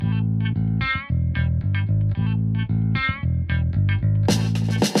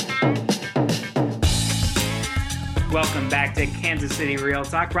Welcome back to Kansas City Real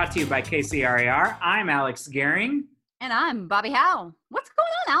Talk, brought to you by KCRAR. I'm Alex Gehring. And I'm Bobbi Howe. What's going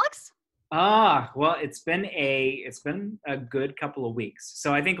on, Alex? Well, it's been a good couple of weeks.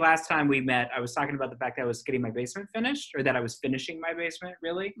 So I think last time we met, I was talking about the fact that I was getting my basement finished, or that I was finishing my basement,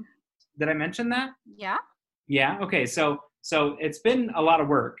 really. Did I mention that? Yeah. Yeah. Okay. So it's been a lot of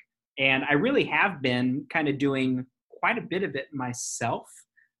work, and I really have been kind of doing quite a bit of it myself,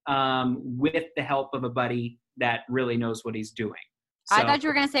 with the help of a buddy that really knows what he's doing. So, I thought you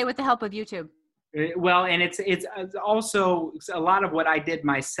were going to say with the help of YouTube. Well, and it's also a lot of what I did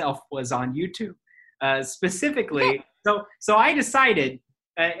myself was on YouTube, specifically. So I decided,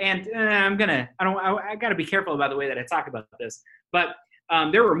 and I got to be careful about the way that I talk about this, but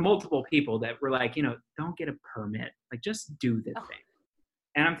there were multiple people that were like, don't get a permit, like just do the thing.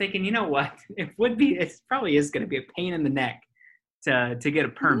 And I'm thinking, you know what? It probably is going to be a pain in the neck to get a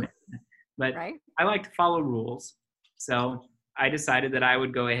permit, but right. I like to follow rules. So I decided that I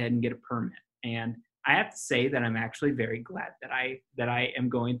would go ahead and get a permit. And I have to say that I'm actually very glad that I am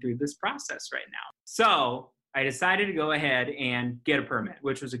going through this process right now. So I decided to go ahead and get a permit,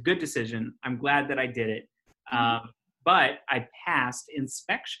 which was a good decision. I'm glad that I did it. But I passed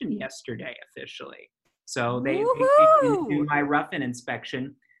inspection yesterday officially. So they came into my rough-in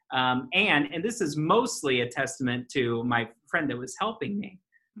inspection. And this is mostly a testament to my friend that was helping me.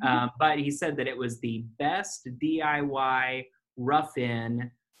 But he said that it was the best DIY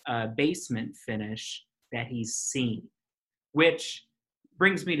rough-in basement finish that he's seen, which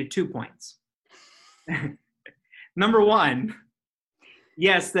brings me to 2 points. Number one,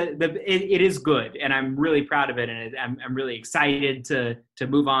 yes, it is good, and I'm really proud of it, and I'm really excited to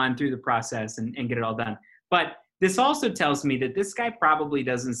move on through the process and get it all done. But this also tells me that this guy probably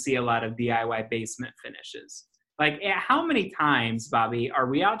doesn't see a lot of DIY basement finishes. Like, how many times, Bobbi, are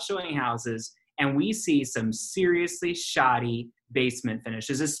we out showing houses and we see some seriously shoddy basement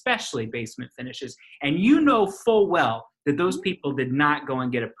finishes, especially basement finishes, and you know full well that those people did not go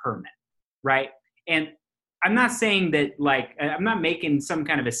and get a permit, right? And I'm not saying that, I'm not making some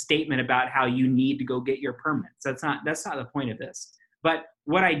kind of a statement about how you need to go get your permits. That's not the point of this. But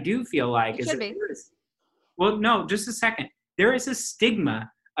what I do feel like is no, just a second. There is a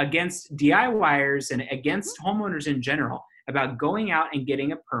stigma against DIYers and against homeowners in general about going out and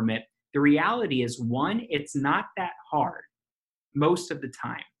getting a permit. The reality is, one, it's not that hard most of the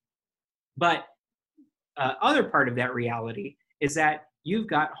time. But other part of that reality is that when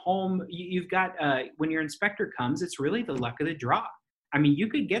your inspector comes, it's really the luck of the draw. I mean, you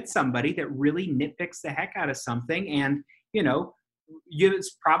could get somebody that really nitpicks the heck out of something, and,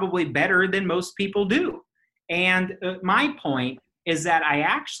 it's probably better than most people do. And my point is that I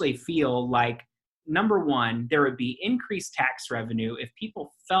actually feel like, number one, there would be increased tax revenue if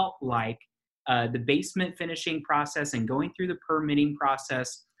people felt like the basement finishing process and going through the permitting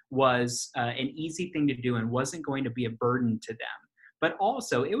process was an easy thing to do and wasn't going to be a burden to them. But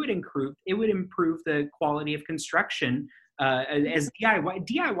also, it would improve the quality of construction as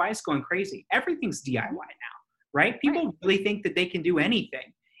DIY is going crazy. Everything's DIY now, right? People really think that they can do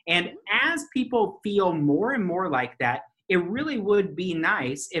anything. And as people feel more and more like that, it really would be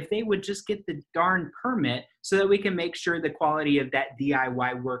nice if they would just get the darn permit so that we can make sure the quality of that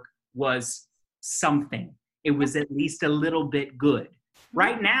DIY work was something. It was at least a little bit good.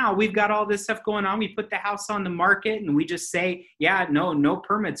 Right now, we've got all this stuff going on. We put the house on the market and we just say, no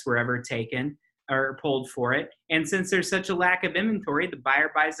permits were ever taken or pulled for it. And since there's such a lack of inventory, the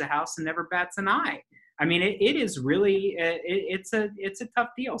buyer buys the house and never bats an eye. I mean, it is really, it's a tough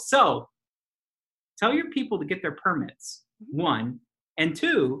deal. So tell your people to get their permits, one. And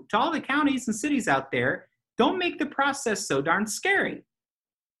two, to all the counties and cities out there, don't make the process so darn scary.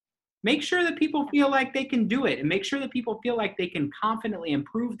 Make sure that people feel like they can do it, and make sure that people feel like they can confidently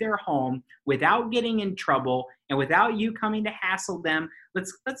improve their home without getting in trouble and without you coming to hassle them.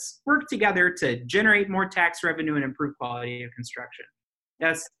 Let's work together to generate more tax revenue and improve quality of construction.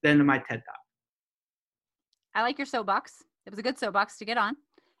 That's the end of my TED Talk. I like your soapbox. It was a good soapbox to get on.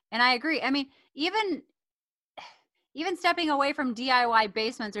 And I agree. I mean, even stepping away from DIY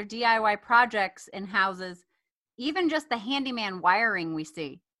basements or DIY projects in houses, even just the handyman wiring we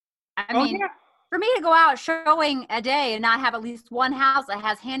see. I mean, for me to go out showing a day and not have at least one house that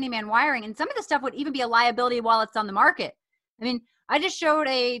has handyman wiring, and some of the stuff would even be a liability while it's on the market. I mean, I just showed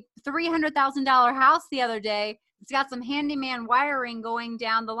a $300,000 house the other day. It's got some handyman wiring going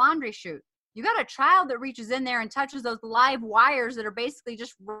down the laundry chute. You got a child that reaches in there and touches those live wires that are basically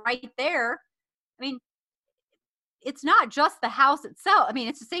just right there. I mean, it's not just the house itself. I mean,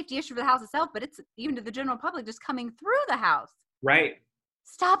 it's a safety issue for the house itself, but it's even to the general public just coming through the house. Right.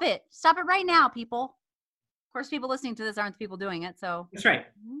 Stop it. Stop it right now, people. Of course, people listening to this aren't the people doing it. So That's right.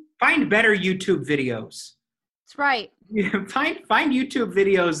 Find better YouTube videos. that's right. Find YouTube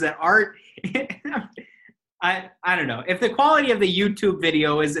videos that aren't. I don't know. If the quality of the YouTube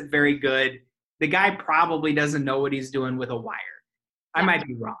video isn't very good, the guy probably doesn't know what he's doing with a wire. I might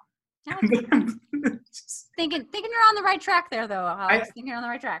be wrong. Thinking you're on the right track there, though, Alex. Thinking you're on the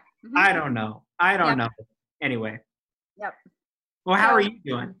right track. Mm-hmm. I don't know. Anyway. Yep. Well, how are you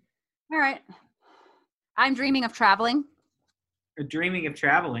doing? All right. I'm dreaming of traveling. You're dreaming of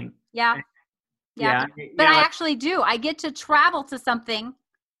traveling. Yeah. But I actually do. I get to travel to something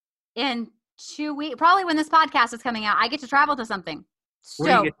in 2 weeks. Probably when this podcast is coming out, I get to travel to something.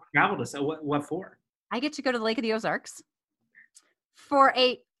 Where do you get to travel to? So what for? I get to go to the Lake of the Ozarks for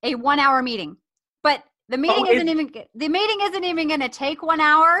a 1 hour meeting. But the meeting isn't even going to take 1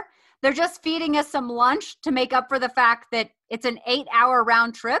 hour. They're just feeding us some lunch to make up for the fact that it's an 8-hour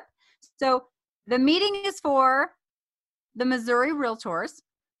round trip. So the meeting is for the Missouri Realtors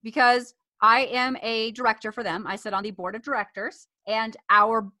because I am a director for them. I sit on the board of directors, and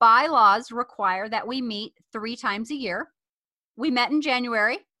our bylaws require that we meet 3 times a year. We met in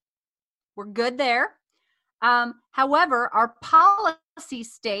January. We're good there. However, our policy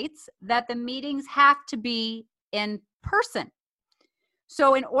states that the meetings have to be in person.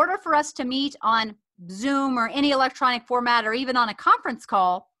 So in order for us to meet on Zoom or any electronic format or even on a conference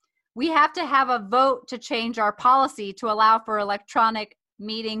call, we have to have a vote to change our policy to allow for electronic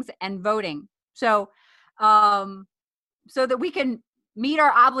meetings and voting. So, so that we can meet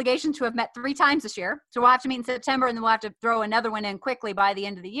our obligation to have met 3 times this year. So we'll have to meet in September, and then we'll have to throw another one in quickly by the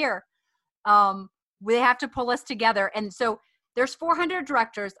end of the year. We have to pull us together. And so there's 400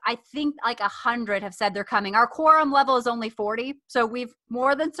 directors. I think like 100 have said they're coming. Our quorum level is only 40. So we've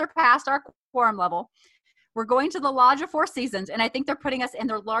more than surpassed our quorum level. We're going to the Lodge of Four Seasons, and I think they're putting us in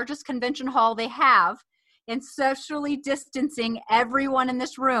their largest convention hall they have and socially distancing everyone in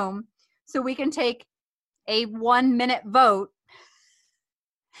this room so we can take a 1-minute vote,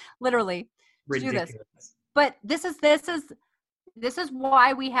 literally, Ridiculous. to do this. But this is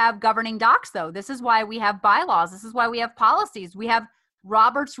why we have governing docs, though. This is why we have bylaws. This is why we have policies. We have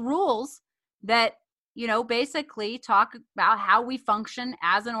Robert's rules that, basically talk about how we function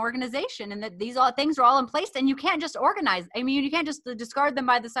as an organization, and that these things are all in place, and you can't just organize. I mean, you can't just discard them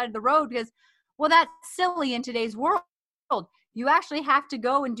by the side of the road because, well, that's silly in today's world. You actually have to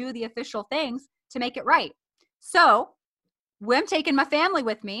go and do the official things to make it right. So I'm taking my family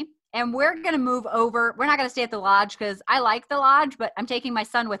with me, and we're going to move over. We're not going to stay at the lodge because I like the lodge, but I'm taking my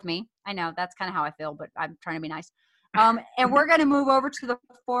son with me. I know that's kind of how I feel, but I'm trying to be nice. And we're going to move over to the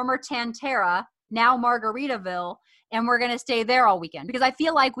former Tantera, now Margaritaville, and we're going to stay there all weekend because I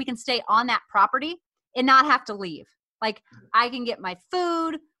feel like we can stay on that property and not have to leave. Like, I can get my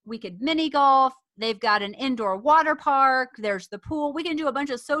food. We could mini golf. They've got an indoor water park. There's the pool. We can do a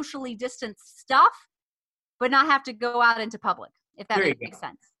bunch of socially distanced stuff, but not have to go out into public, if that makes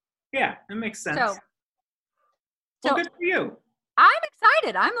sense. Yeah, that makes sense. So good for you. I'm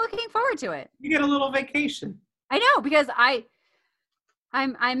excited. I'm looking forward to it. You get a little vacation. I know, because I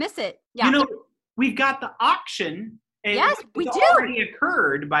miss it. Yeah. We've got the auction. Yes, we do. Already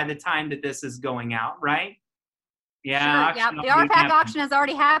occurred by the time that this is going out, right? Yeah. Sure, yeah. The RPAC auction has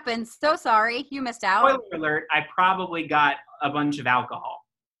already happened. So sorry, you missed out. Spoiler alert, I probably got a bunch of alcohol.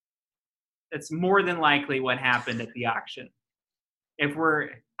 That's more than likely what happened at the auction.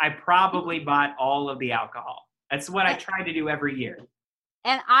 I probably bought all of the alcohol. That's what I try to do every year.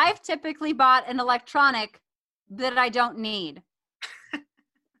 And I've typically bought an electronic that I don't need.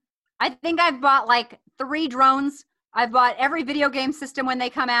 I think I've bought like 3 drones. I've bought every video game system when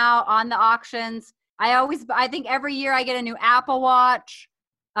they come out on the auctions. I think every year I get a new Apple Watch.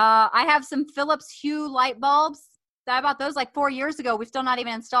 I have some Philips Hue light bulbs. I bought those like 4 years ago. We've still not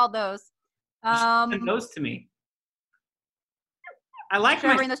even installed those. Send those to me. I like. Should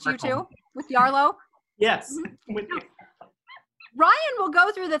I bring those to you too with Yarlow? Yes. Ryan will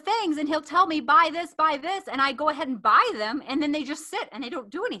go through the things and he'll tell me buy this, and I go ahead and buy them, and then they just sit and they don't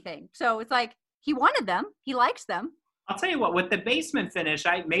do anything. So it's like he wanted them, he likes them. I'll tell you what, with the basement finish,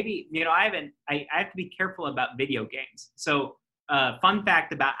 I have to be careful about video games. So fun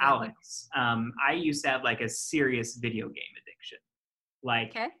fact about Alex, I used to have like a serious video game addiction.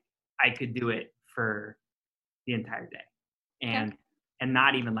 Like I could do it for the entire day and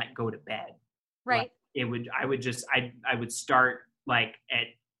not even like go to bed. Right. Like, I would start like at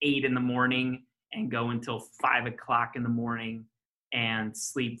 8 a.m. and go until 5 a.m. and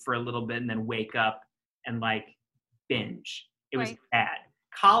sleep for a little bit and then wake up and like binge. It was bad.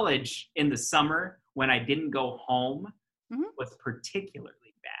 College in the summer when I didn't go home was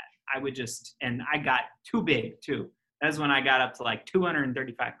particularly bad. I would just, and I got too big too. That's when I got up to like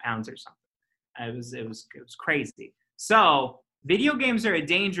 235 pounds or something. It was crazy. So video games are a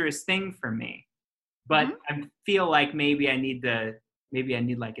dangerous thing for me, but I feel like maybe I need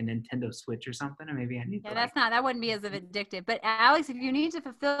like a Nintendo Switch or something, or maybe I need. Yeah, that wouldn't be as addictive. But Alex, if you need to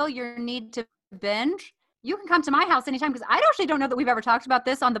fulfill your need to binge, you can come to my house anytime, because I actually don't know that we've ever talked about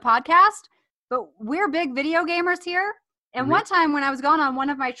this on the podcast, but we're big video gamers here. And one time when I was gone on one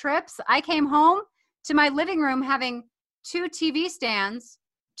of my trips, I came home to my living room having 2 TV stands,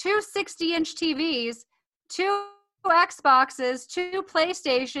 2 60-inch TVs, 2 Xboxes, 2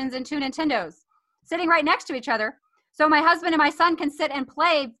 PlayStations, and 2 Nintendos sitting right next to each other. So my husband and my son can sit and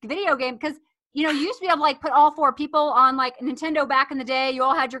play video game, because, you know, you used to be able to like put all 4 people on like Nintendo back in the day. You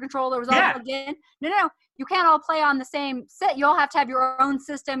all had your controller, it was all plugged in. No. You can't all play on the same set. You all have to have your own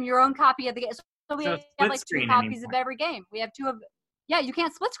system, your own copy of the game. So we have like 2 copies of every game. We have 2 of, you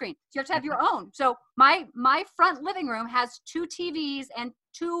can't split screen. So you have to have your own. So my front living room has 2 TVs and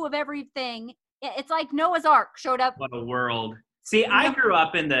 2 of everything. It's like Noah's Ark showed up. What a world. See, I grew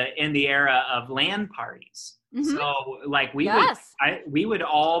up in the era of LAN parties. So like we would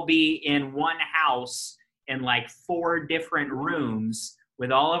all be in one house in like 4 different rooms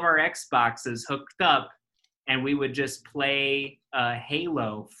with all of our Xboxes hooked up, and we would just play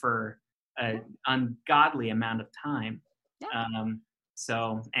Halo for an ungodly amount of time.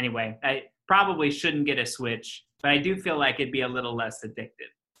 So anyway, I probably shouldn't get a Switch, but I do feel like it'd be a little less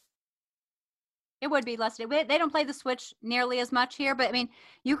addictive. It would be less. They don't play the Switch nearly as much here, but I mean,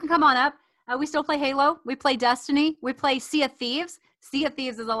 you can come on up. We still play Halo. We play Destiny. We play Sea of Thieves. Sea of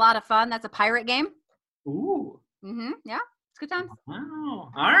Thieves is a lot of fun. That's a pirate game. Ooh. Yeah, it's good times.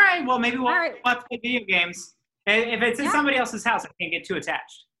 Wow. All right. Well, maybe we'll have to play video games. If it's in somebody else's house, I can't get too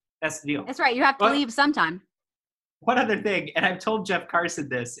attached. That's the deal. That's right. You have to leave sometime. One other thing, and I've told Jeff Carson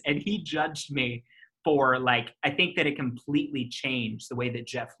this, and he judged me for like, I think that it completely changed the way that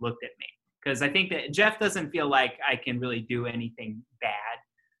Jeff looked at me. Because I think that Jeff doesn't feel like I can really do anything bad.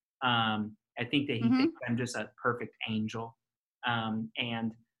 I think that he thinks I'm just a perfect angel.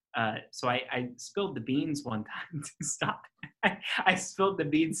 So I spilled the beans one time to stop. I spilled the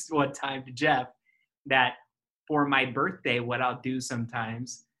beans one time to Jeff that for my birthday, what I'll do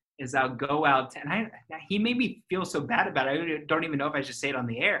sometimes is I'll go out and he made me feel so bad about it. I don't even know if I should say it on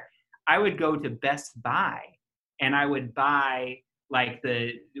the air. I would go to Best Buy and I would buy like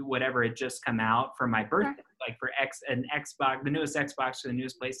the whatever had just come out for my birthday, like for an Xbox, the newest Xbox or the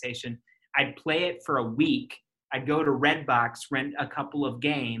newest PlayStation. I'd play it for a week. I'd go to Redbox, rent a couple of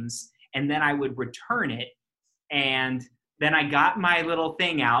games, and then I would return it. And then I got my little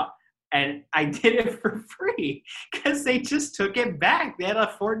thing out, and I did it for free because they just took it back. They had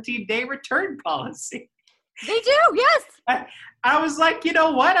a 14-day return policy. They do, yes. I was like, you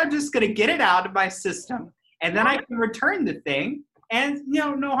know what? I'm just going to get it out of my system, and then I can return the thing. And, you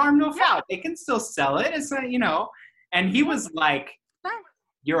know, no harm, no foul. They can still sell it. It's not, you know. And he was like,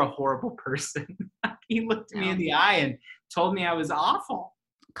 you're a horrible person. He looked me in the eye and told me I was awful.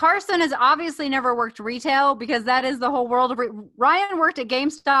 Carson has obviously never worked retail because that is the whole world of Ryan worked at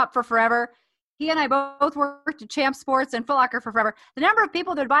GameStop for forever. He and I both worked at Champ Sports and Foot Locker for forever. The number of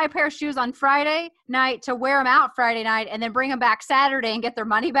people that would buy a pair of shoes on Friday night to wear them out Friday night and then bring them back Saturday and get their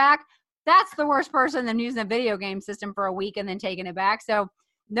money back, that's the worst person than using a video game system for a week and then taking it back. So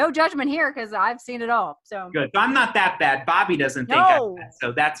no judgment here because I've seen it all. So good. So I'm not that bad. Bobby doesn't think I'm bad,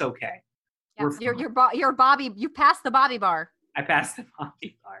 so that's okay. Yeah, you're Bobby. You passed the Bobby bar. I passed the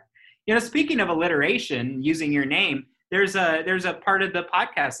Bobby bar. You know, speaking of alliteration, using your name, there's a part of the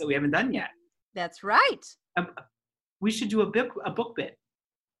podcast that we haven't done yet. That's right. We should do a book bit.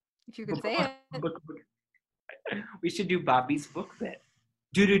 If you could say it. We should do Bobby's book bit.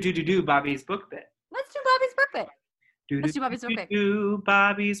 Do Bobby's book bit. Let's do Bobby's book bit. Let's do Bobby's book bit. Do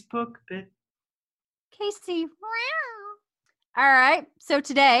Bobby's book bit. Casey. All right. So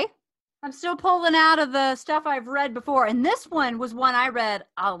today, I'm still pulling out of the stuff I've read before. And this one was one I read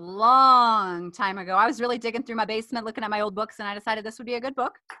a long time ago. I was really digging through my basement, looking at my old books, and I decided this would be a good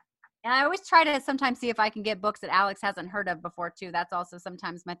book. And I always try to sometimes see if I can get books that Alex hasn't heard of before, too. That's also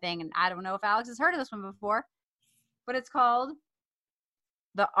sometimes my thing. And I don't know if Alex has heard of this one before, but it's called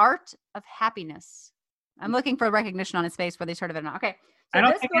The Art of Happiness. I'm looking for recognition on his face whether he's heard of it or not. Okay.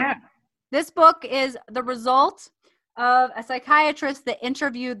 So this book is the result of a psychiatrist that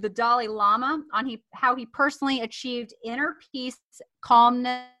interviewed the Dalai Lama on how he personally achieved inner peace,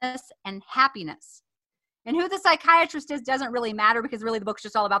 calmness, and happiness. And who the psychiatrist is doesn't really matter because really the book's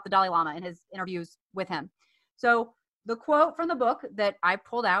just all about the Dalai Lama and his interviews with him. So the quote from the book that I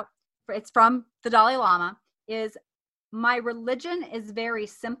pulled out, it's from the Dalai Lama, is my religion is very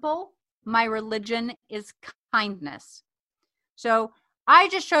simple. My religion is kindness. So I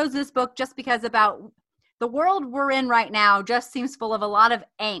just chose this book just because about the world we're in right now just seems full of a lot of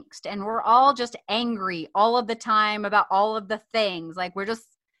angst, and we're all just angry all of the time about all of the things. Like we're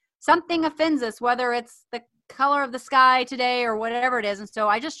just, something offends us, whether it's the color of the sky today or whatever it is. And so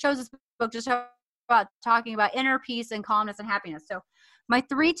I just chose this book just about talking about inner peace and calmness and happiness. So my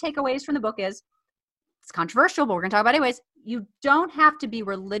 3 takeaways from the book is, it's controversial, but we're going to talk about it anyways. You don't have to be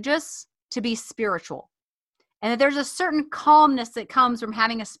religious to be spiritual. And that there's a certain calmness that comes from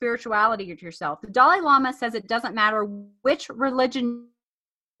having a spirituality to yourself. The Dalai Lama says it doesn't matter which religion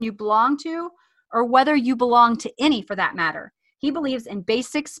you belong to or whether you belong to any for that matter. He believes in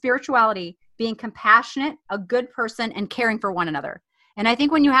basic spirituality, being compassionate, a good person, and caring for one another. And I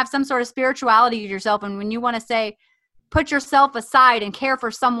think when you have some sort of spirituality to yourself, and when you want to say, put yourself aside and care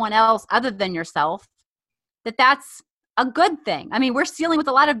for someone else other than yourself, that's a good thing. I mean, we're dealing with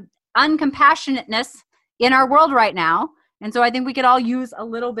a lot of uncompassionateness in our world right now. And so I think we could all use a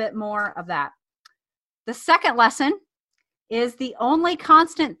little bit more of that. The second lesson is the only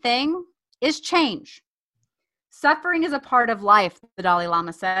constant thing is change. Suffering is a part of life, the Dalai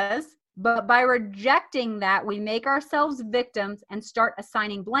Lama says, but by rejecting that, we make ourselves victims and start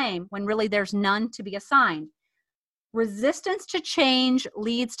assigning blame when really there's none to be assigned. Resistance to change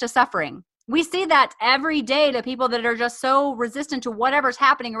leads to suffering. We see that every day to people that are just so resistant to whatever's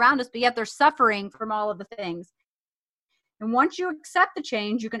happening around us, but yet they're suffering from all of the things. And once you accept the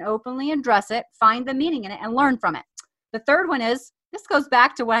change, you can openly address it, find the meaning in it, and learn from it. The third one is, this goes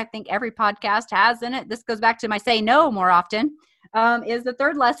back to what I think every podcast has in it. This goes back to my say no more often, is the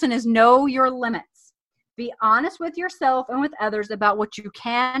third lesson is know your limits. Be honest with yourself and with others about what you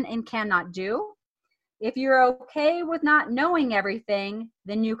can and cannot do. If you're okay with not knowing everything,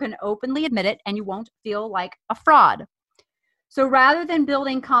 then you can openly admit it and you won't feel like a fraud. So rather than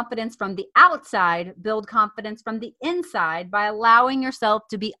building confidence from the outside, build confidence from the inside by allowing yourself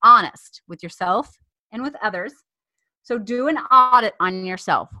to be honest with yourself and with others. So do an audit on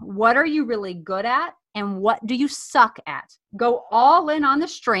yourself. What are you really good at and what do you suck at? Go all in on the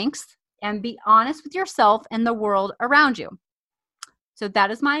strengths and be honest with yourself and the world around you. So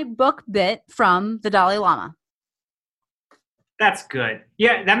that is my book bit from the Dalai Lama. That's good.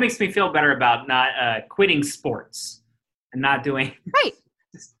 Yeah, that makes me feel better about not quitting sports and not doing. Right.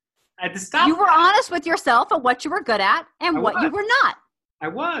 I had to stop. You were honest with yourself of what you were good at and what you were not. I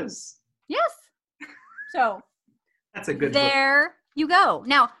was. Yes. So that's a good there book. You go.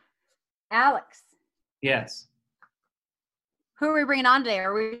 Now, Alex. Yes. Who are we bringing on today?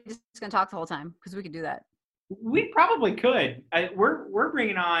 Or are we just going to talk the whole time? Because we could do that. We probably could. We're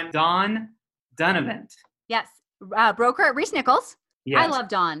bringing on Dawn Dunavant. Yes, broker at Reese Nichols. Yes. I love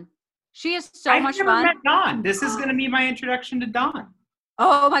Dawn. She is so much fun. I've never met Dawn. This is going to be my introduction to Dawn.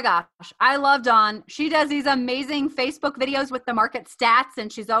 Oh my gosh, I love Dawn. She does these amazing Facebook videos with the market stats, and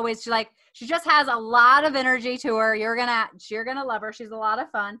she just has a lot of energy to her. You're gonna love her. She's a lot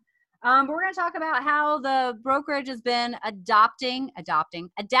of fun. But we're gonna talk about how the brokerage has been adapting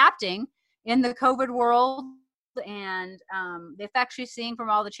in the COVID world. And the effects she's seeing from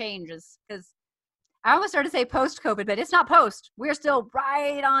all the changes, because I almost started to say post-COVID, but it's not post. We're still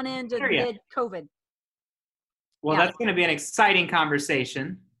right on into mid-COVID. Well, that's going to be an exciting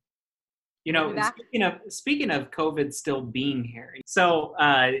conversation. You know, speaking of COVID still being here, so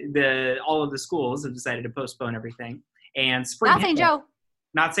all of the schools have decided to postpone everything, and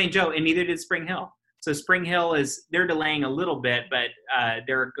not St. Joe, and neither did Spring Hill. So Spring Hill they're delaying a little bit, but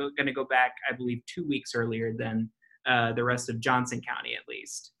they're going to go back, I believe, 2 weeks earlier than the rest of Johnson County, at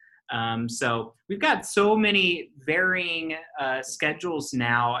least. So we've got so many varying schedules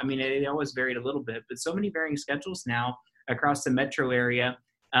now. I mean, it always varied a little bit, but so many varying schedules now across the metro area.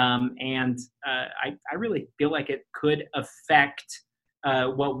 And I really feel like it could affect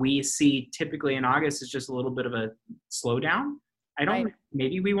what we see typically in August is just a little bit of a slowdown.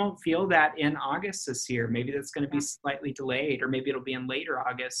 Maybe we won't feel that in August this year. Maybe that's going to be slightly delayed, or maybe it'll be in later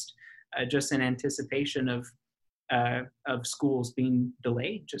August, just in anticipation of schools being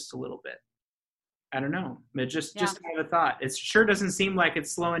delayed just a little bit. I don't know. Just kind of a thought. It sure doesn't seem like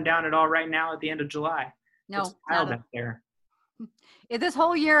it's slowing down at all right now at the end of July. No, it's wild out there. This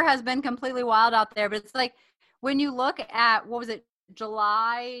whole year has been completely wild out there, but it's like when you look at, what was it,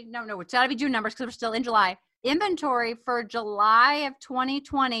 July? No, it's got to be June numbers because we're still in July. Inventory for July of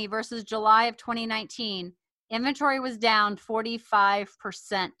 2020 versus July of 2019, inventory was down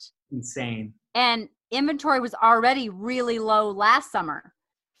 45%. Insane. And inventory was already really low last summer.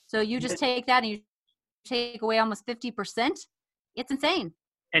 So you just take that and you take away almost 50%. It's insane.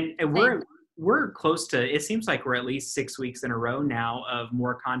 And we're close to, it seems like we're at least 6 weeks in a row now of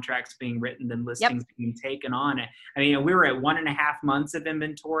more contracts being written than listings being taken on. I mean, we were at 1.5 months of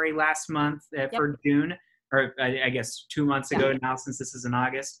inventory last month for June, or I guess 2 months ago now, since this is in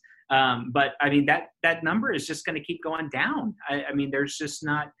August. But I mean, that number is just going to keep going down. I mean, there's just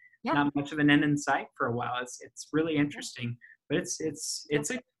not much of an end in sight for a while. It's really interesting, but it's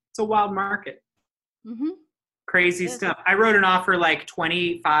a wild market. Mm-hmm. Crazy stuff. I wrote an offer like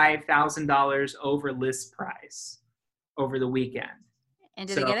 $25,000 over list price over the weekend. And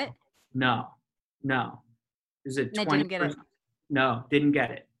did he get it? No. Is it 20%? Didn't get it. No, didn't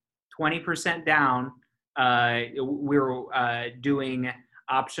get it. 20% down. We were doing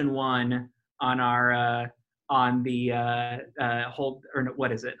option 1 on our on the hold, or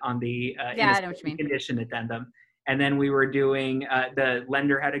what is it? On the I know what you mean. Condition addendum. And then we were doing the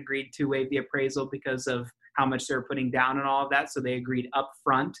lender had agreed to waive the appraisal because of how much they're putting down and all of that. So they agreed up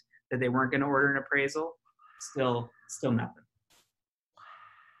front that they weren't going to order an appraisal. Still nothing.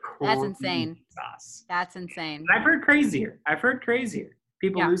 That's insane. That's insane. I've heard crazier.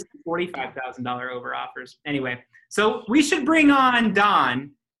 People losing $45,000 over offers. Anyway, so we should bring on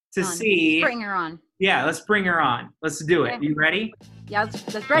Dawn to see. Bring her on. Yeah, let's bring her on. Let's do it. Okay. You ready? Yeah,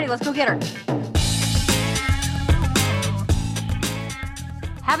 let's ready. Let's go get her.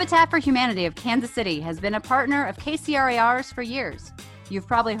 Habitat for Humanity of Kansas City has been a partner of KCRAR's for years. You've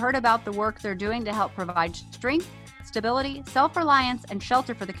probably heard about the work they're doing to help provide strength, stability, self-reliance, and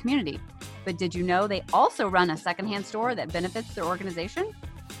shelter for the community. But did you know they also run a secondhand store that benefits their organization?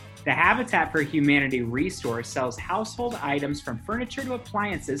 The Habitat for Humanity Restore sells household items from furniture to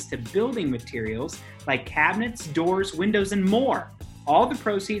appliances to building materials like cabinets, doors, windows, and more. All the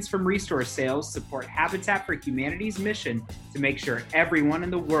proceeds from Restore sales support Habitat for Humanity's mission to make sure everyone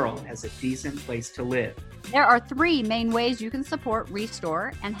in the world has a decent place to live. There are 3 main ways you can support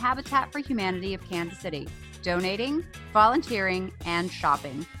Restore and Habitat for Humanity of Kansas City: donating, volunteering, and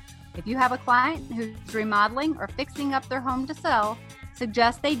shopping. If you have a client who's remodeling or fixing up their home to sell,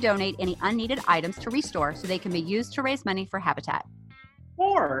 suggest they donate any unneeded items to Restore so they can be used to raise money for Habitat.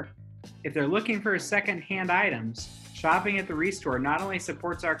 Or if they're looking for second-hand items, shopping at the Restore not only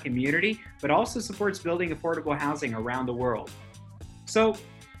supports our community, but also supports building affordable housing around the world. So,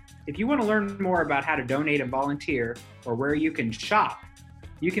 if you want to learn more about how to donate and volunteer, or where you can shop,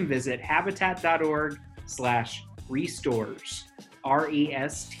 you can visit habitat.org/restores, RESTORES.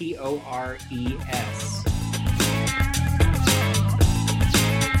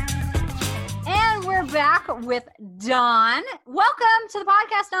 And we're back with Dawn. Welcome to the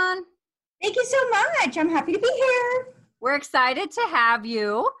podcast, Dawn. Thank you so much. I'm happy to be here. We're excited to have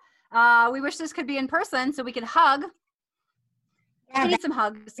you. We wish this could be in person so we could hug. Yeah, I need some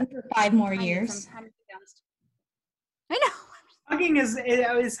hugs. For 5 more years. I know. Hugging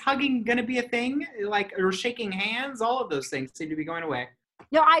is hugging going to be a thing? Like, or shaking hands? All of those things seem to be going away.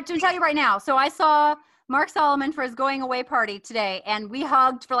 No, I to tell you right now. So I saw Mark Solomon for his going away party today, and we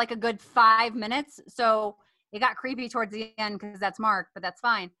hugged for like a good 5 minutes. So it got creepy towards the end because that's Mark, but that's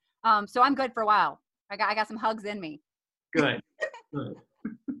fine. So I'm good for a while. I got some hugs in me. Good.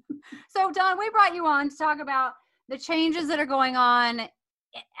 So Dawn, we brought you on to talk about the changes that are going on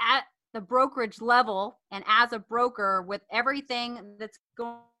at the brokerage level and as a broker with everything that's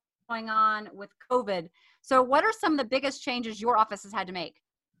going on with COVID. So what are some of the biggest changes your office has had to make?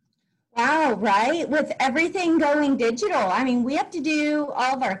 Wow, right? With everything going digital. I mean, we have to do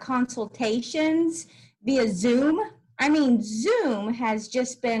all of our consultations via Zoom. I mean, Zoom has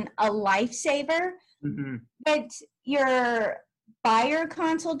just been a lifesaver. Mm-hmm. But your buyer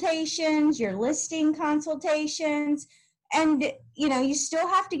consultations, your listing consultations, and, you know, you still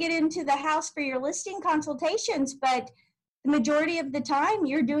have to get into the house for your listing consultations, but the majority of the time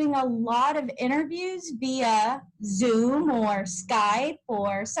you're doing a lot of interviews via Zoom or Skype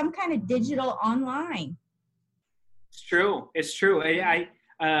or some kind of digital online. It's true.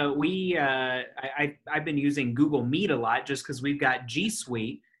 I've been using Google Meet a lot just because we've got G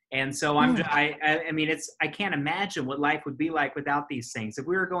Suite. And so I mean, I can't imagine what life would be like without these things. If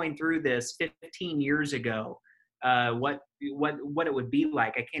we were going through this 15 years ago, what it would be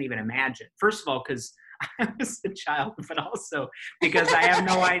like, I can't even imagine. First of all, because I was a child, but also because I have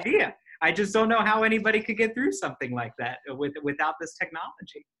no idea. I just don't know how anybody could get through something like that without this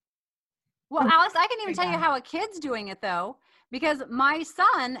technology. Well, Alex, I can even tell you how a kid's doing it though, because my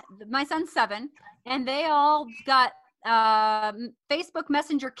son's 7, and they all got Facebook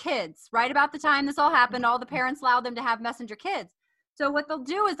Messenger Kids. Right about the time this all happened, all the parents allowed them to have Messenger Kids. So what they'll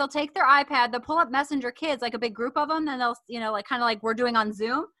do is they'll take their iPad, they'll pull up Messenger Kids, like a big group of them, and they'll, like kind of like we're doing on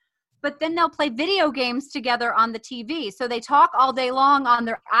Zoom. but then they'll play video games together on the TV. So they talk all day long on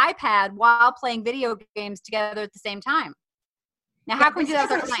their iPad while playing video games together at the same time. Now, how can we do that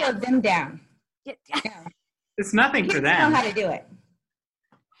with our Slow clients? them down. Yeah. It's nothing for Kids them. know how to do it.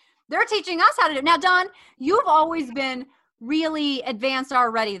 They're teaching us how to do it. Now, Dawn, you've always been really advanced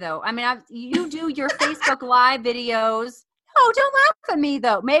already, though. I mean, you do your Facebook Live videos. Oh, don't laugh at me,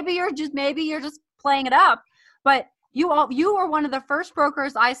 though. Maybe you're just playing it up. But you were one of the first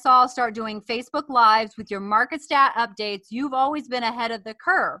brokers I saw start doing Facebook Lives with your market stat updates. You've always been ahead of the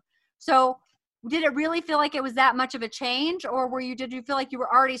curve. So did it really feel like it was that much of a change, or did you feel like you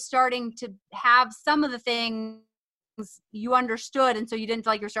were already starting to have some of the things you understood, and so you didn't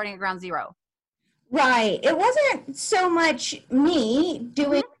feel like you're starting at ground zero? Right. It wasn't so much me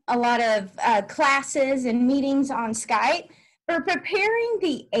doing a lot of classes and meetings on Skype, but preparing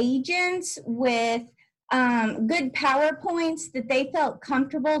the agents with good PowerPoints that they felt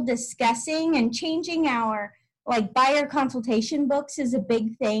comfortable discussing, and changing our buyer consultation books is a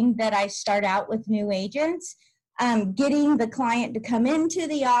big thing that I start out with new agents. Getting the client to come into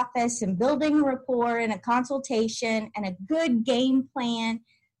the office and building rapport and a consultation and a good game plan,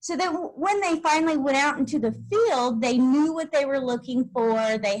 so that when they finally went out into the field, they knew what they were looking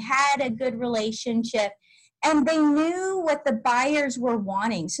for, they had a good relationship, and they knew what the buyers were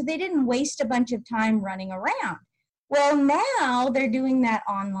wanting, so they didn't waste a bunch of time running around. Well, now they're doing that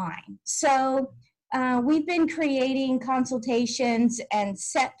online. So we've been creating consultations and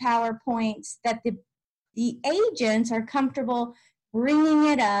set PowerPoints that the agents are comfortable bringing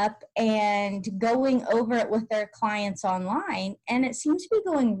it up and going over it with their clients online, and it seems to be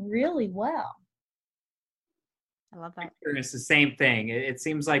going really well. I love that. It's the same thing. It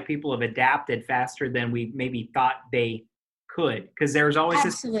seems like people have adapted faster than we maybe thought they could, because there's always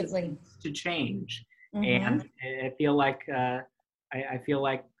this to change. And I feel like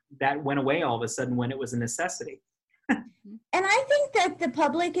that went away all of a sudden when it was a necessity. And I think that the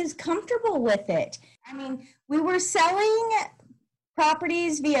public is comfortable with it. I mean, we were selling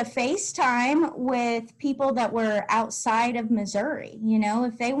properties via FaceTime with people that were outside of Missouri. You know,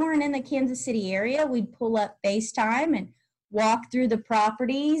 if they weren't in the Kansas City area, we'd pull up FaceTime and walk through the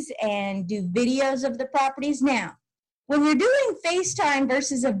properties and do videos of the properties. Now, when you're doing FaceTime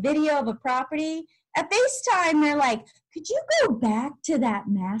versus a video of a property, at FaceTime, they're like, could you go back to that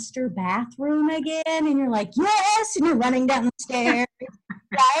master bathroom again? And you're like, yes, and you're running down the stairs,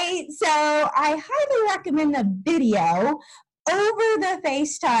 right? So I highly recommend the video over the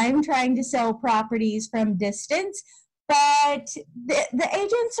FaceTime trying to sell properties from distance. But the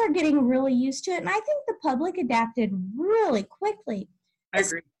agents are getting really used to it, and I think the public adapted really quickly. I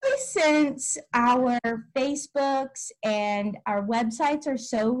agree. Especially since our Facebooks and our websites are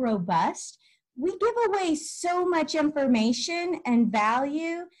so robust, we give away so much information and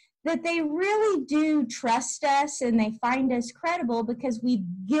value that they really do trust us, and they find us credible because we've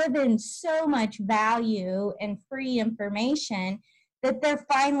given so much value and free information that they're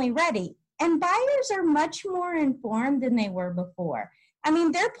finally ready. And buyers are much more informed than they were before. I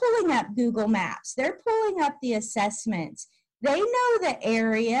mean, they're pulling up Google Maps. They're pulling up the assessments. They know the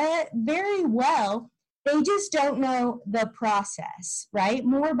area very well. They just don't know the process, right?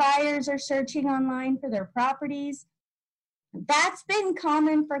 More buyers are searching online for their properties. That's been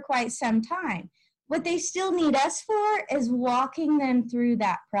common for quite some time. What they still need us for is walking them through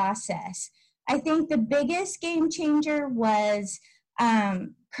that process. I think the biggest game changer was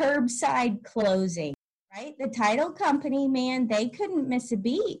curbside closing, right? The title company, man, they couldn't miss a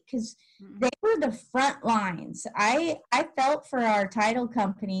beat because they were the front lines. I felt for our title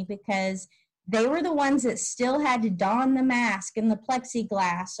company because they were the ones that still had to don the mask and the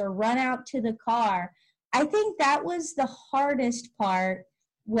plexiglass or run out to the car. I think that was the hardest part,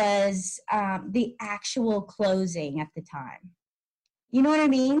 was the actual closing at the time. You know what I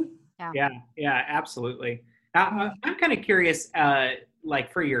mean? Yeah, absolutely. I'm kind of curious,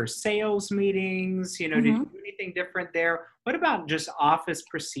 like for your sales meetings, you know, did you do anything different there? What about just office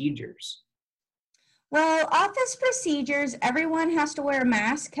procedures? Well, office procedures, everyone has to wear a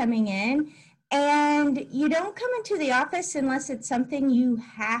mask coming in. And you don't come into the office unless it's something you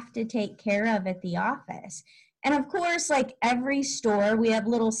have to take care of at the office. And of course, like every store, we have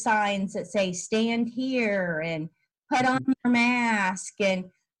little signs that say, stand here and put on your mask,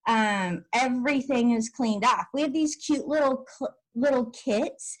 and everything is cleaned off. We have these cute little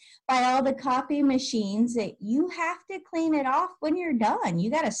kits by all the copy machines that you have to clean it off when you're done.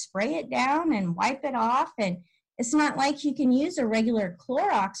 You got to spray it down and wipe it off, and it's not like you can use a regular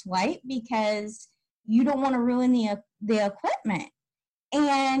Clorox wipe because you don't want to ruin the equipment.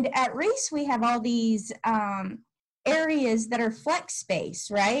 And at Reese, we have all these areas that are flex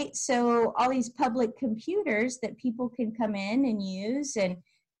space, right? So all these public computers that people can come in and use, and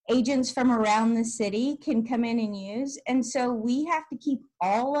agents from around the city can come in and use. And so we have to keep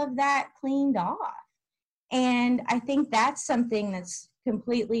all of that cleaned off. And I think that's something that's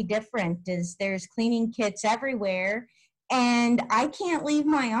completely different, is there's cleaning kits everywhere. And I can't leave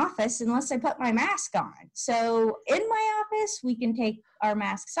my office unless I put my mask on. So in my office, we can take our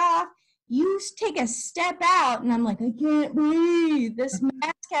masks off. You take a step out, and I'm like, I can't breathe. This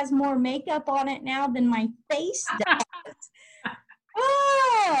mask has more makeup on it now than my face does.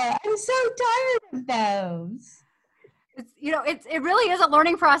 Oh, I'm so tired of those. It really is a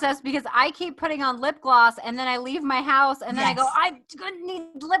learning process, because I keep putting on lip gloss, and then I leave my house, and then I go, I'm going to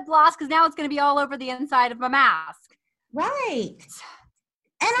need lip gloss because now it's going to be all over the inside of my mask. Right.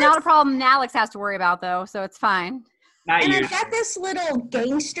 It's not a problem Alex has to worry about, though, so it's fine. I've got this little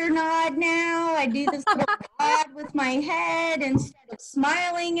gangster nod now. I do this little nod with my head instead of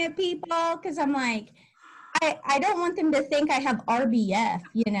smiling at people, because I'm like, I don't want them to think I have RBF,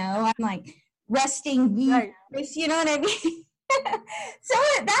 I'm like resting right. You know what I mean? So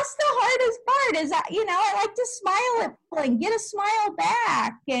that's the hardest part, is I like to smile at people and get a smile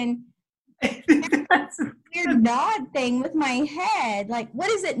back, and that's a weird nod thing with my head. Like,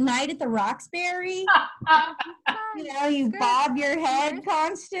 what is it, Night at the Roxbury? You bob your head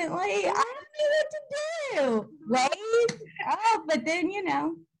constantly. I don't know what to do. Wave? Oh, but then,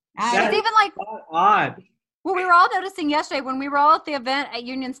 it's even like odd. Well, we were all noticing yesterday when we were all at the event at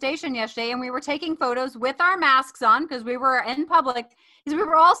Union Station yesterday, and we were taking photos with our masks on because we were in public, because we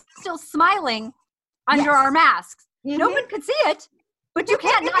were all still smiling under our masks. Mm-hmm. No one could see it, but you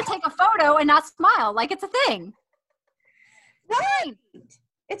can't not take a photo and not smile. Like, it's a thing. Right.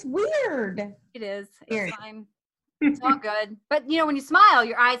 It's weird. It is. It's fine. It's all good. But, when you smile,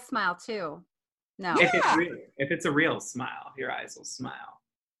 your eyes smile too. No. If it's a real smile, your eyes will smile.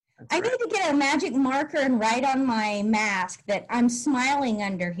 I need to get a magic marker and write on my mask that I'm smiling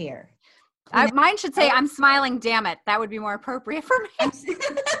under here. Mine should say, I'm smiling, damn it. That would be more appropriate for me. It's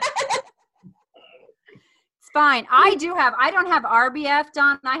fine. I don't have RBF,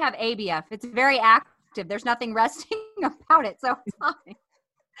 Dawn. I have ABF. It's very active. There's nothing resting about it, so it's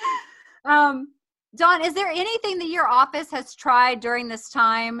fine. Dawn, is there anything that your office has tried during this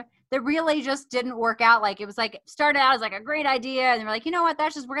time that really just didn't work out? Like, it was like, started out as like a great idea, and we're like, you know what,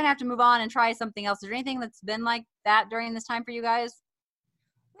 we're going to have to move on and try something else. Is there anything that's been like that during this time for you guys?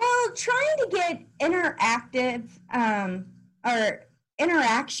 Well, trying to get interactive or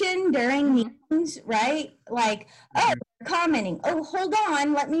interaction during meetings, right? Like, commenting. Oh, hold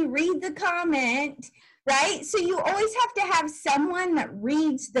on, let me read the comment, right? So you always have to have someone that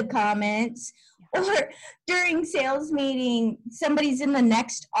reads the comments. Or during sales meeting, somebody's in the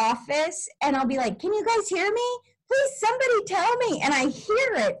next office, and I'll be like, can you guys hear me? Please, somebody tell me. And I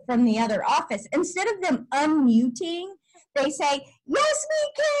hear it from the other office. Instead of them unmuting, they say, yes,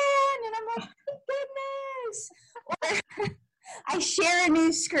 we can. And I'm like, thank goodness. Or I share a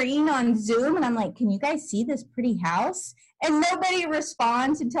new screen on Zoom, and I'm like, can you guys see this pretty house? And nobody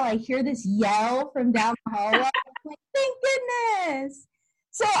responds until I hear this yell from down the hallway. I'm like, thank goodness.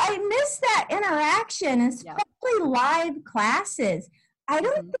 So I miss that interaction, especially live classes. I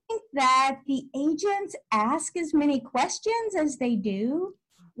don't think that the agents ask as many questions as they do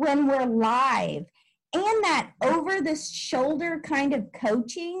when we're live. And that over-the-shoulder kind of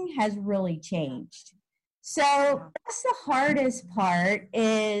coaching has really changed. So that's the hardest part,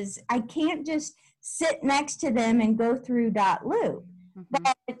 is I can't just sit next to them and go through .loop.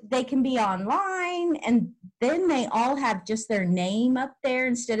 But they can be online, and then they all have just their name up there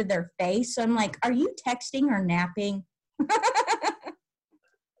instead of their face. So I'm like, are you texting or napping?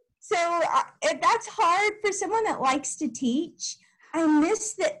 So if that's hard for someone that likes to teach, I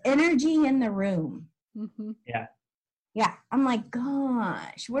miss the energy in the room. Mm-hmm. Yeah. I'm like,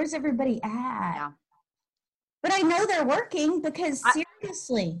 gosh, where's everybody at? Yeah. But I know they're working, because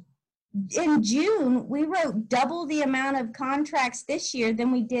seriously, in June, we wrote double the amount of contracts this year than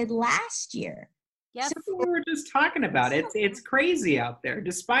we did last year. Yes. So we were just talking about it. It's crazy out there.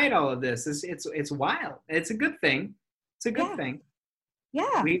 Despite all of this, it's wild. It's a good thing. It's a good thing.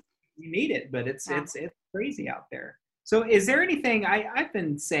 Yeah. We need it, but it's crazy out there. So is there anything, I've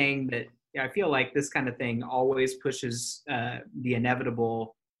been saying that I feel like this kind of thing always pushes the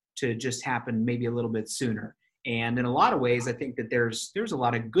inevitable to just happen maybe a little bit sooner. And in a lot of ways, I think that there's a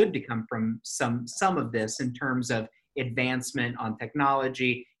lot of good to come from some of this in terms of advancement on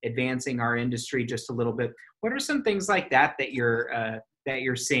technology, advancing our industry just a little bit. What are some things like that you're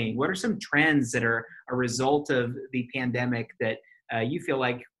seeing? What are some trends that are a result of the pandemic that you feel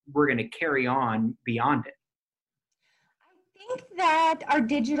like we're going to carry on beyond it? think that our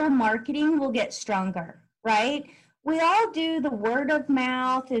digital marketing will get stronger, right? We all do the word of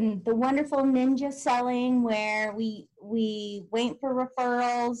mouth and the wonderful ninja selling where we wait for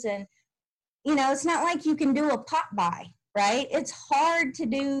referrals, and it's not like you can do a pop buy, right? It's hard to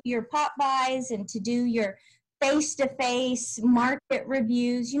do your pop buys and to do your face-to-face market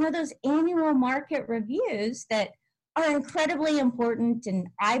reviews, those annual market reviews that are incredibly important, and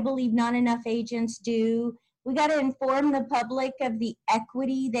I believe not enough agents do. We got to inform the public of the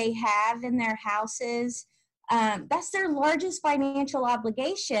equity they have in their houses. That's their largest financial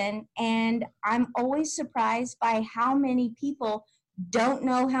obligation, and I'm always surprised by how many people don't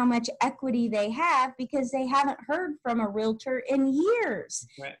know how much equity they have because they haven't heard from a realtor in years.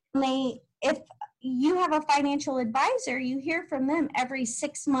 Right. If you have a financial advisor, you hear from them every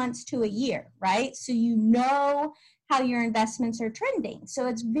 6 months to a year, right? So how your investments are trending. So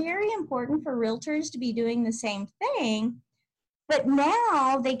it's very important for realtors to be doing the same thing. But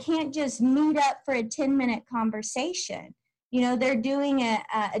now they can't just meet up for a 10-minute conversation. They're doing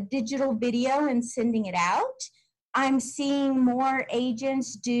a digital video and sending it out. I'm seeing more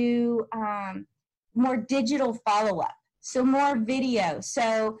agents do more digital follow-up, so more video.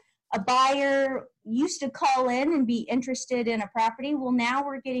 So a buyer used to call in and be interested in a property. Well, now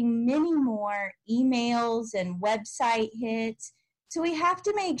we're getting many more emails and website hits. So we have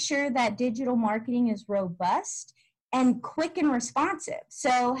to make sure that digital marketing is robust and quick and responsive.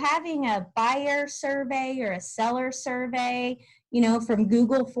 So having a buyer survey or a seller survey, from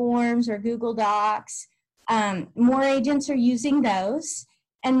Google Forms or Google Docs, more agents are using those,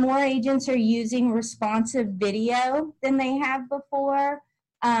 and more agents are using responsive video than they have before.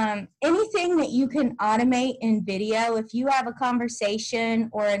 Anything that you can automate in video, if you have a conversation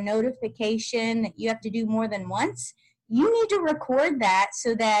or a notification that you have to do more than once, you need to record that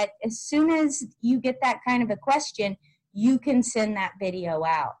so that as soon as you get that kind of a question, you can send that video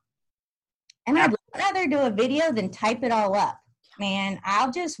out. And I'd rather do a video than type it all up. Man,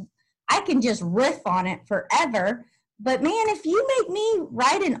 I can just riff on it forever. But man, if you make me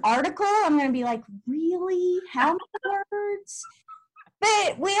write an article, I'm going to be like, really? How many words?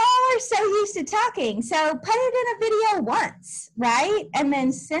 But we all are so used to talking. So put it in a video once, right? And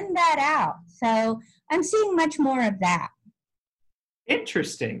then send that out. So I'm seeing much more of that.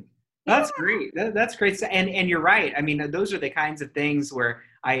 Interesting. That's great. That's great. And you're right. I mean, those are the kinds of things where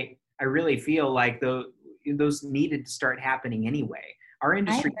I really feel like those needed to start happening anyway. Our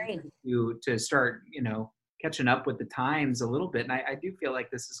industry needs to start, catching up with the times a little bit. And I do feel like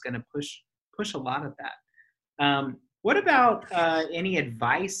this is going to push a lot of that. What about any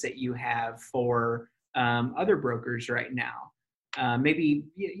advice that you have for other brokers right now?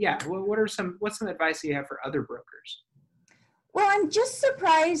 What's some advice you have for other brokers? Well, I'm just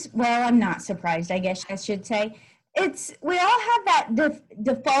surprised. Well, I'm not surprised, I guess I should say. We all have that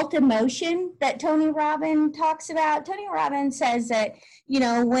default emotion that Tony Robbins talks about. Tony Robbins says that,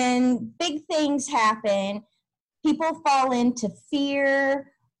 when big things happen, people fall into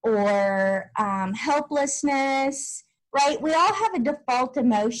fear or helplessness, right? We all have a default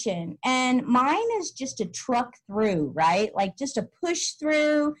emotion, and mine is just to truck through, right? Like just to push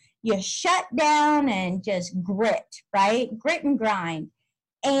through. You shut down and just grit, right? Grit and grind.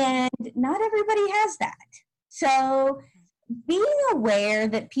 And not everybody has that. So being aware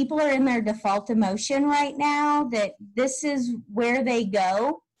that people are in their default emotion right now, that this is where they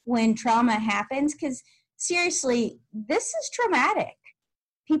go when trauma happens, because seriously, this is traumatic.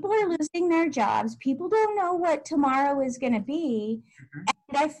 People are losing their jobs. People don't know what tomorrow is going to be. Mm-hmm.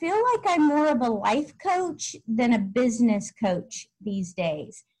 And I feel like I'm more of a life coach than a business coach these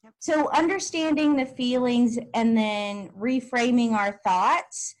days. Yep. So understanding the feelings and then reframing our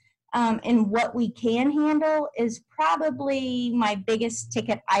thoughts and what we can handle is probably my biggest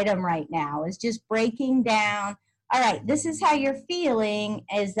ticket item right now, is just breaking down, all right, this is how you're feeling.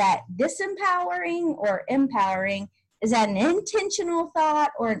 Is that disempowering or empowering? Is that an intentional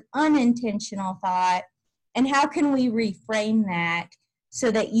thought or an unintentional thought? And how can we reframe that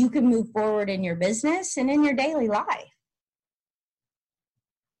so that you can move forward in your business and in your daily life?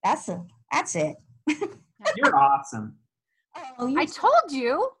 That's it. You're awesome. Oh, I told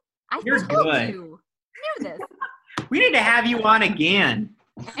you. You're good. You knew this. We need to have you on again.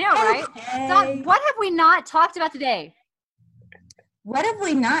 I know, right? Okay. So what have we not talked about today? What have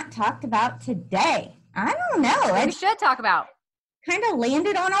we not talked about today? I don't know. We should talk about. Kind of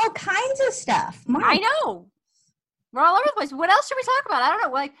landed on all kinds of stuff. I know. We're all over the place. What else should we talk about? I don't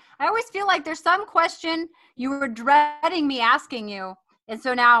know. Like, I always feel like there's some question you were dreading me asking you. And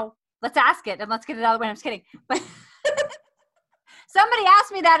so now let's ask it and let's get it out of the way. I'm just kidding. But Somebody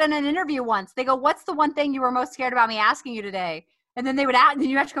asked me that in an interview once. They go, "What's the one thing you were most scared about me asking you today?" And then they would ask, and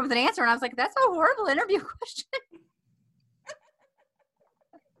you have to come with an answer. And I was like, "That's a horrible interview question."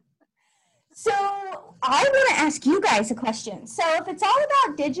 So I want to ask you guys a question. So if it's all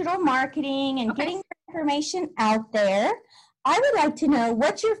about digital marketing and getting information out there, I would like to know,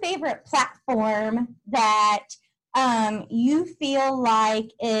 what's your favorite platform that you feel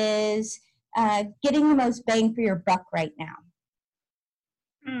like is getting the most bang for your buck right now?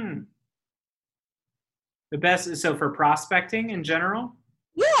 The best, so for prospecting in general?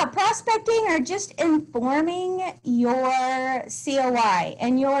 Yeah, prospecting or just informing your COI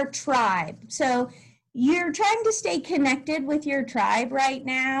and your tribe. So you're trying to stay connected with your tribe right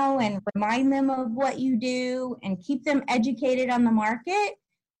now and remind them of what you do and keep them educated on the market.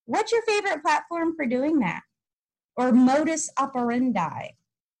 What's your favorite platform for doing that? Or modus operandi?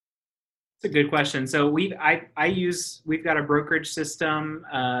 It's a good question. So we've got a brokerage system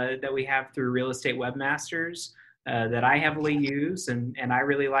that we have through Real Estate Webmasters that I heavily use, and I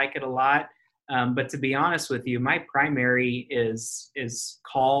really like it a lot. But to be honest with you, my primary is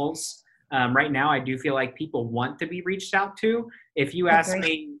calls. Right now, I do feel like people want to be reached out to. If you asked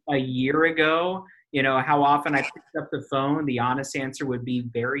me a year ago, how often I picked up the phone, the honest answer would be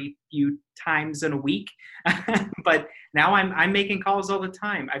very few times in a week. But now I'm making calls all the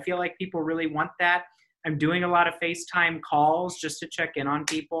time. I feel like people really want that. I'm doing a lot of FaceTime calls just to check in on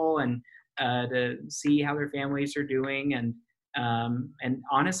people and to see how their families are doing. And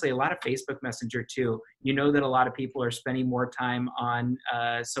honestly, a lot of Facebook Messenger too. That a lot of people are spending more time on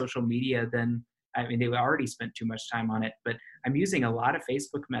social media than, they've already spent too much time on it, but I'm using a lot of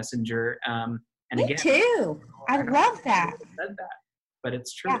Facebook Messenger. And Me again, too. I love that. Said that, but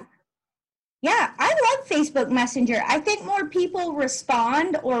it's true. Yeah, I love Facebook Messenger. I think more people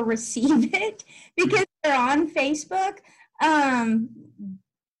respond or receive it because they're on Facebook.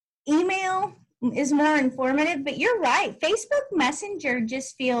 Email is more informative, but you're right. Facebook Messenger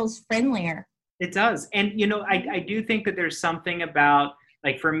just feels friendlier. It does. And, I do think that there's something about,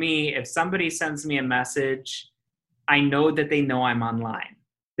 like for me, if somebody sends me a message, I know that they know I'm online.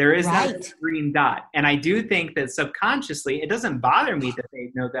 There is that green dot. And I do think that subconsciously, it doesn't bother me that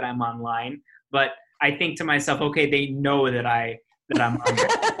they know that I'm online, but I think to myself, okay, they know that I'm online.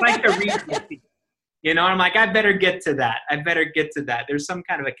 It's like the recency. I'm like, I better get to that. There's some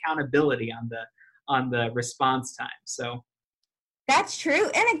kind of accountability on the response time. So that's true.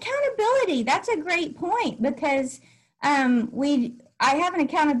 And accountability, that's a great point, because I have an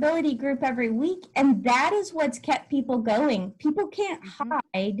accountability group every week, and that is what's kept people going. People can't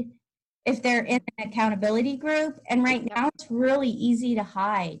hide if they're in an accountability group, and right now it's really easy to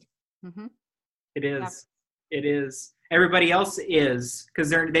hide. It is. It is. Everybody else is,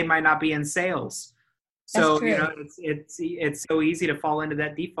 because they might not be in sales. So it's so easy to fall into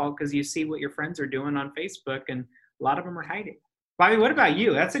that default because you see what your friends are doing on Facebook, and a lot of them are hiding. Bobbi, what about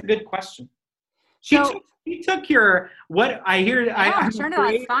you? That's a good question. She took your, what I hear. Yeah, sure, no,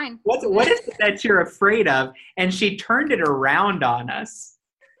 it's fine. What is it that you're afraid of? And she turned it around on us.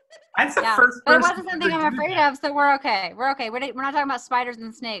 That's the first person. But it wasn't something I'm afraid of, so we're okay. We're okay. We're not talking about spiders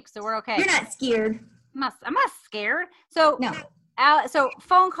and snakes, so we're okay. You're not scared. I'm not scared. So no. So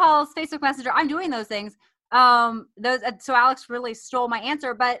phone calls, Facebook Messenger, I'm doing those things. So Alex really stole my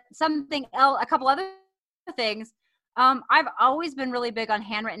answer, but something else, a couple other things. I've always been really big on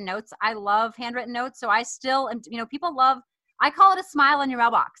handwritten notes. I love handwritten notes. So I still, people love, I call it a smile in your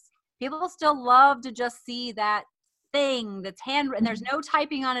mailbox. People still love to just see that thing that's handwritten. There's no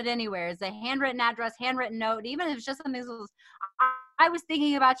typing on it anywhere. It's a handwritten address, handwritten note. Even if it's just something, I was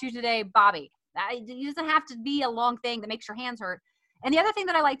thinking about you today, Bobbi. It doesn't have to be a long thing that makes your hands hurt. And the other thing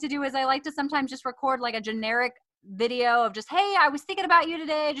that I like to do is I like to sometimes just record like a generic video of just, hey, I was thinking about you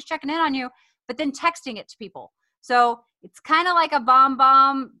today, just checking in on you, but then texting it to people. So it's kind of like a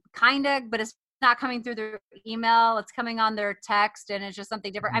bomb, kind of, but it's not coming through their email. It's coming on their text, and it's just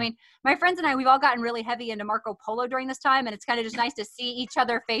something different. I mean, my friends and I, we've all gotten really heavy into Marco Polo during this time, and it's kind of just nice to see each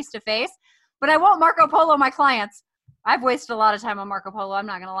other face to face. But I won't Marco Polo my clients. I've wasted a lot of time on Marco Polo, I'm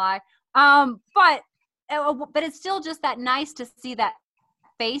not going to lie. But it's still just that nice to see that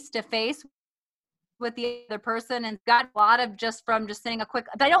face to face with the other person, and got a lot of just saying a quick,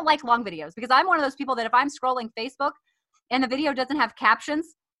 but I don't like long videos because I'm one of those people that if I'm scrolling Facebook and the video doesn't have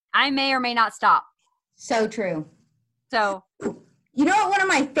captions, I may or may not stop. So true. So, you know what, one of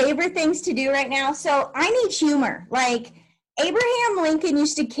my favorite things to do right now? So I need humor. Like Abraham Lincoln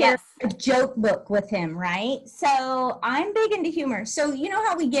used to carry a joke book with him, right? So I'm big into humor. So you know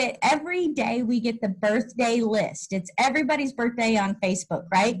how every day we get the birthday list. It's everybody's birthday on Facebook,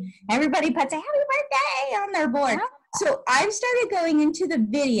 right? Everybody puts a happy birthday on their board. So I've started going into the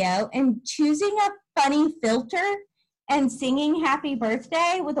video and choosing a funny filter and singing happy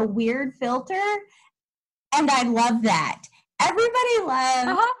birthday with a weird filter. And I love that. Everybody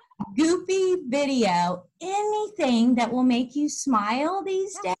loves goofy video. Anything that will make you smile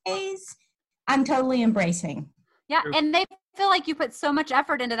these days, I'm totally embracing. Yeah, and they feel like you put so much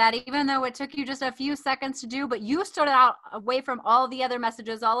effort into that, even though it took you just a few seconds to do, but you started out away from all the other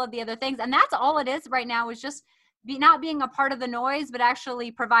messages, all of the other things. And that's all it is right now, is just not being a part of the noise, but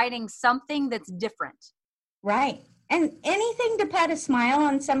actually providing something that's different. Right. And anything to put a smile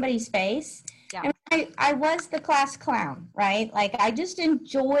on somebody's face. Yeah. And I was the class clown, right? Like I just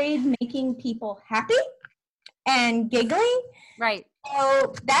enjoyed making people happy and giggly. Right.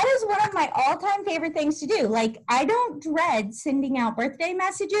 So that is one of my all-time favorite things to do. Like I don't dread sending out birthday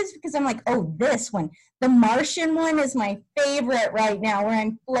messages because I'm like, oh, this one, the Martian one is my favorite right now, where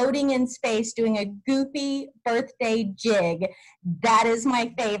I'm floating in space doing a goofy birthday jig. That is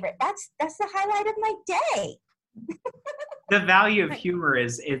my favorite. That's the highlight of my day. The value of humor it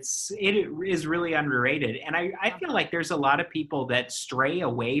is really underrated. And I feel like there's a lot of people that stray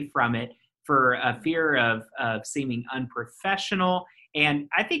away from it for a fear of seeming unprofessional. And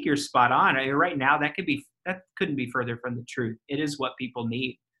I think you're spot on. Right now, that couldn't be further from the truth. It is what people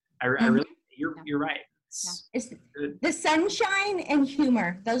need. I really, you're right. It's the sunshine and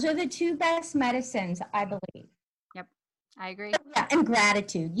humor. Those are the two best medicines, I believe. Yep, I agree. Yeah, and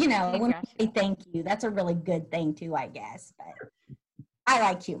gratitude. You know, when we say thank you, that's a really good thing too, I guess. But I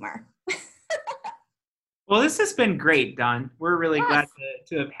like humor. Well, this has been great, Dawn. We're really glad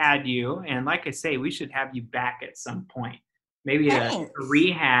to have had you. And like I say, we should have you back at some point. Maybe a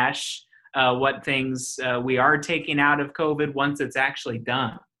rehash what things we are taking out of COVID once it's actually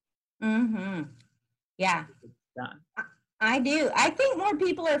done. Mm-hmm. Yeah. Done. I do. I think more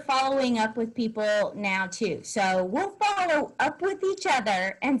people are following up with people now too. So we'll follow up with each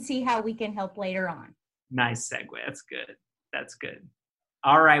other and see how we can help later on. Nice segue. That's good.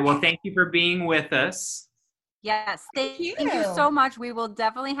 All right. Well, thank you for being with us. Yes. Thank you so much. We will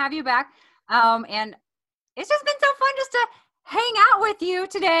definitely have you back. And it's just been so fun just to hang out with you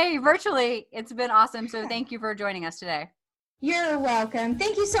today virtually. It's been awesome. So thank you for joining us today. You're welcome.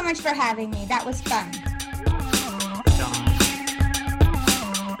 Thank you so much for having me. That was fun.